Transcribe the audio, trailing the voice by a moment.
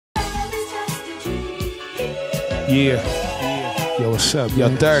Yeah. Yo, what's up? Yo,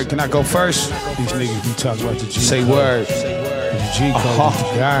 third, can I go first? These niggas be talking about the G Say code. word. The G code,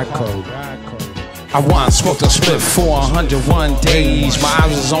 the God code. I once smoked a split for 101 days. My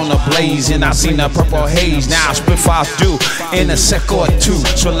eyes was on the blaze and I seen a purple haze. Now I spit far through in a sec or two.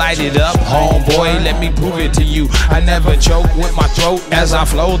 So light it up, homeboy, let me prove it to you. I never choke with my throat as I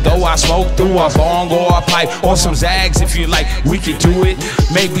flow, though I smoke through a bong or a pipe or some Zags if you like. We can do it.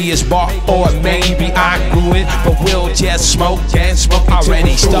 Maybe it's bark or maybe I grew it, but we'll just smoke and smoke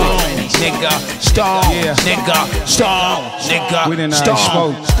already. Stone, nigga, stone, nigga, stone, nigga,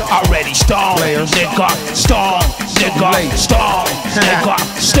 stone, already stone. Nigga, stone, nigga, stone, nigga,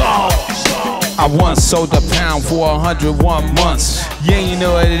 stone. I once sold a pound for 101 months. Yeah, you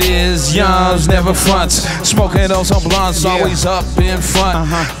know what it is, Y.U.M.S never fronts. Smoking on some blunts, always up in front.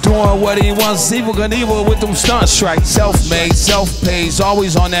 Doing what he wants, evil with them stunts, right? Self-made, self-pays,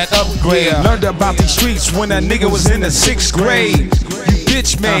 always on that upgrade. Learned about these streets when a nigga was in the 6th grade.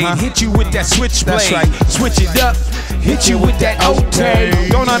 Bitch made, hit you with that switchblade. That's right. Switch it up, hit you with that OT.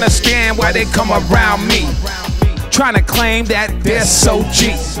 Don't understand why they come around me, trying to claim that they're so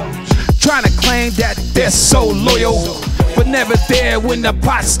G, trying to claim that they're so loyal, but never there when the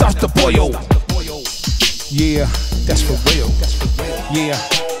pot starts to boil. Yeah, that's for real. Yeah,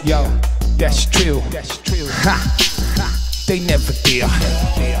 yo, that's true. Ha. They never there.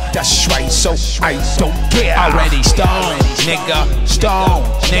 That's right, so I don't care. Already stone, nigga, stone,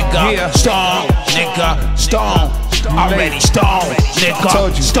 nigga, stone, nigga, stone. Already stone,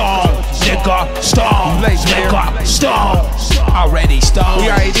 nigga, stone, nigga, stone, nigga, stone. Already stone,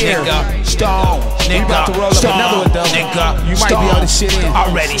 nigga, stone, nigga, stone, nigga, you might be able to shit in.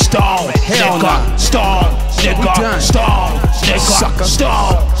 Already stone, nigga, stone, nigga, stone, nigga,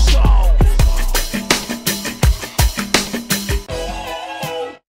 stone.